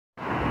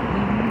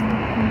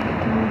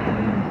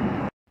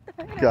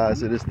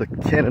guys? It is the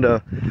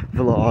Canada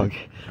vlog.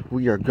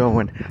 We are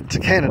going to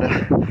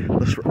Canada.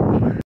 Let's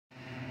roll.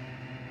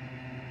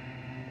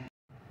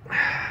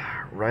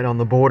 Right on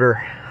the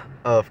border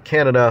of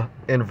Canada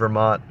and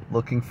Vermont,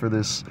 looking for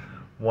this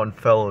one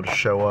fellow to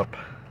show up.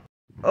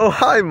 Oh,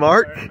 hi,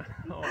 Mark.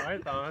 Oh, hi,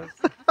 Thomas.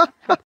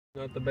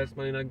 Not the best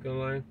money, not gonna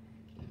lie.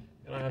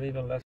 And I have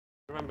even less.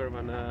 Remember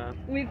when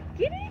with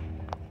Kitty?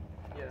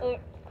 Yeah. Oh,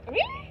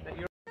 really?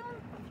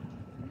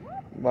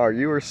 Mark,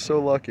 you are so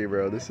lucky,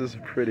 bro. This is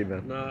pretty,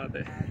 man. Nah,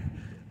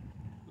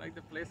 like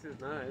the place is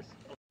nice.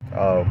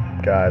 Oh,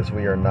 guys,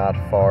 we are not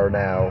far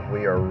now.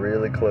 We are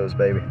really close,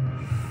 baby.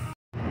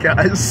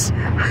 Guys,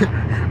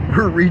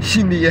 we're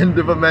reaching the end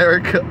of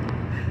America.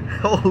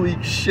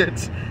 Holy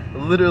shit.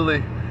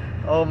 Literally.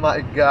 Oh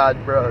my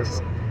god,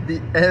 bros.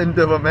 The end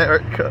of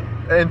America.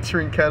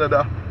 Entering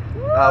Canada.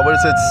 What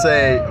does it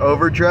say?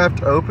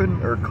 Overdraft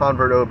open or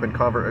convert open?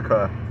 Convert.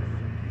 Okay.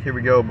 Here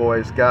we go,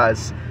 boys.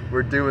 Guys,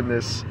 we're doing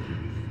this.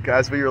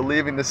 Guys, we are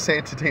leaving the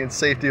sanctity and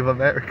safety of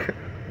America.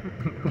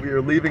 We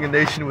are leaving a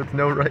nation with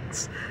no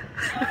rights.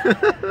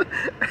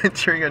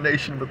 Entering a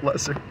nation with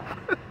lesser.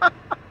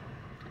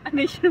 A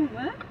nation of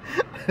what?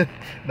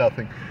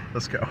 Nothing.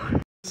 Let's go.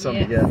 Some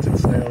baguettes and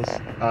snails.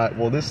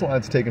 Well, this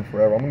line's taking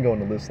forever. I'm gonna go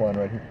into this line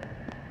right here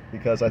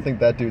because I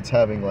think that dude's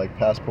having like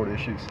passport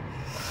issues.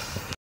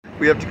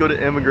 We have to go to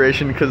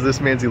immigration because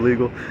this man's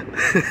illegal.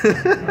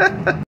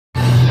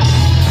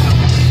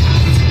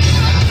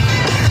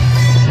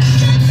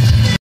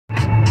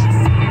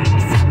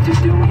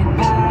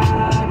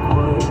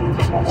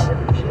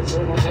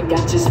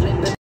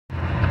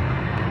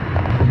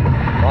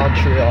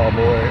 Montreal,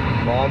 boy.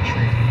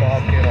 Montreal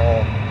fucking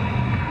all.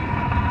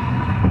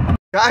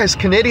 Guys,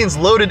 Canadians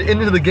loaded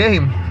into the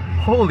game.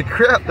 Holy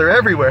crap, they're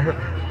everywhere.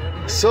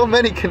 So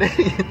many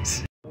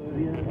Canadians.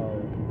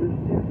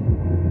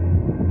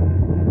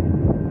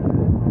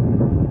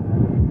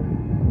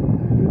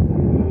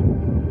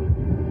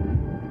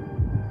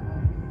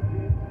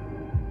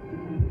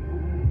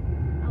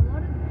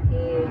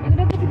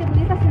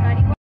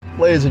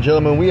 Ladies and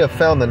gentlemen, we have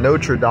found the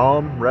Notre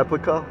Dame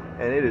replica,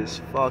 and it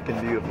is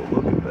fucking beautiful.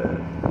 Look at that.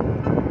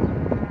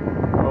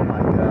 Oh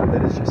my god,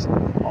 that is just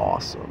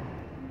awesome.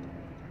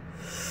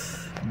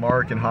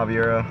 Mark and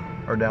Javiera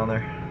are down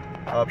there.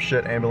 Oh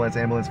shit,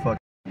 ambulance, fuck.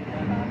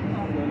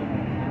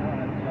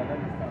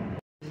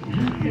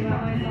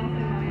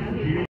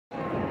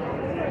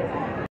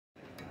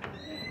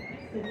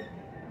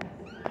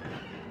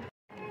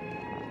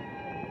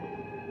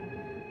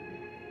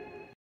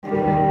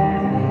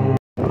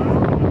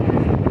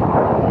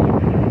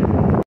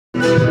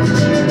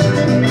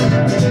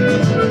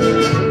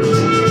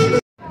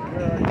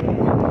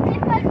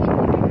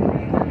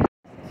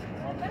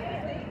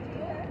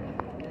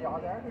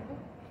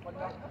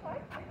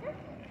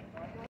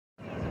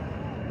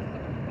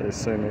 They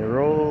see me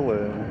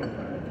rolling.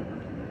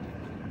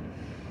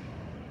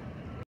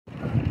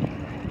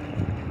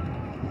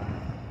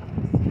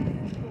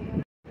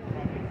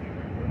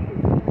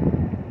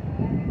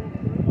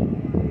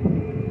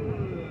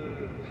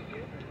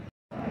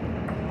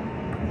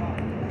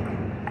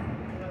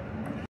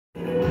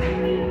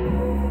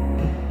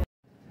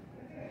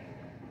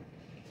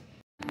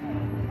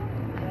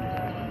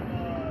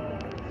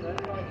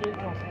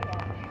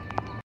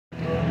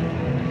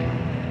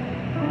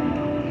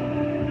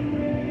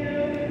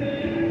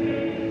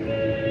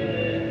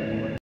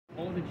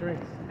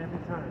 Drinks every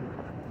time.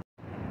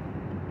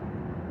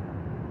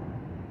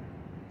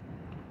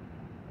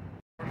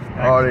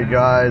 Alrighty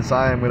guys,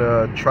 I am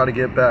gonna try to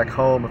get back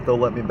home if they'll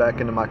let me back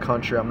into my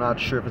country. I'm not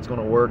sure if it's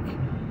gonna work.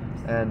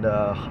 And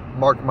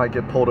Mark might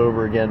get pulled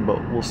over again,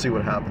 but we'll see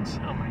what happens.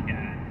 Oh my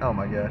god. Oh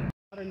my god.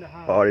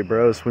 Alrighty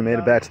bros, we made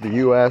it back to the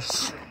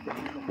US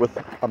with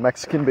a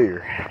Mexican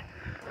beer.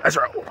 Let's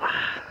roll.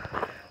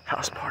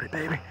 House party,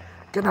 baby.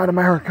 Good night,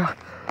 America.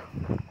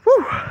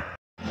 Woo!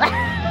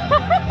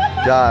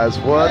 Guys,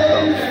 what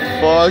the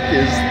fuck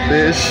is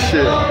this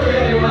shit?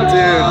 Dude, what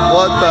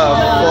the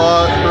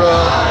fuck, bro?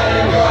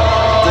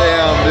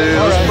 Damn, dude,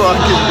 let's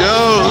fucking go.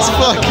 Let's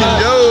fucking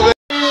go, man.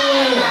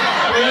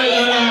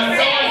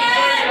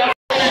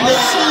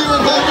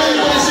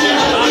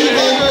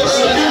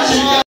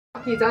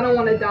 I don't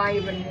want to die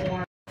even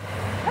more.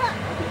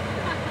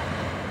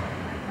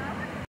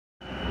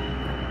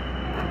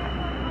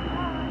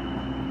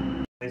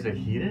 These are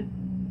heated?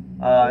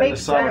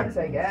 Makes sense,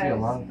 I guess.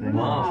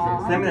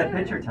 Wow. Send me that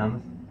picture,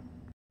 Thomas.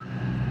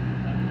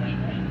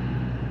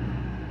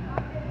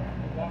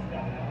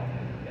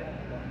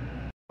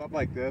 Something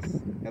like this.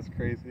 That's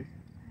crazy.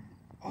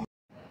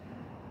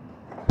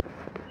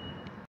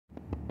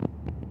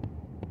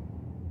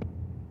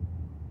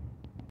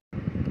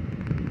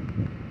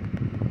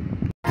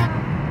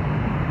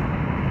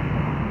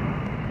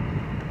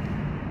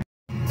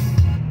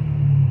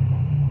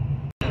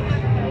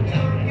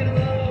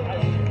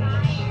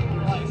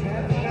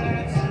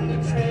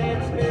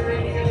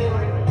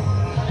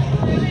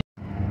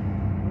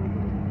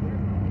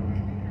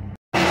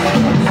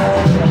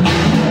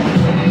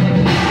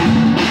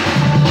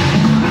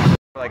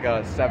 Like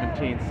a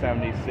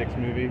 1776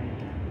 movie.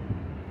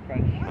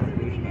 French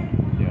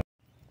Revolution. Yeah.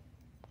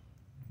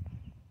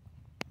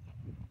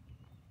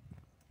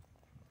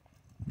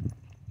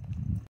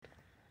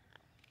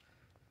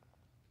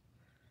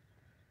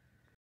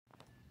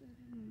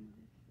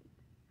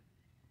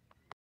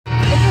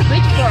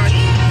 Witchburg.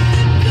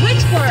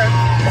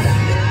 Witchburg.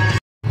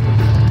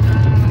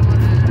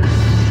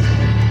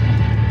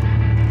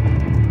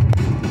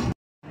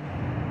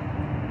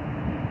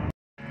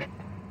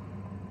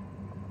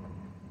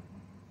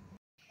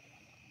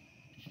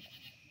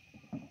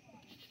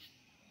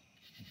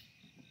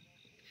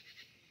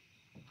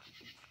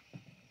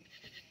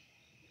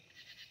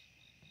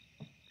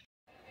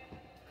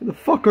 Who the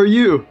fuck are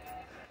you?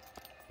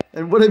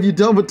 And what have you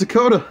done with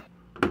Dakota?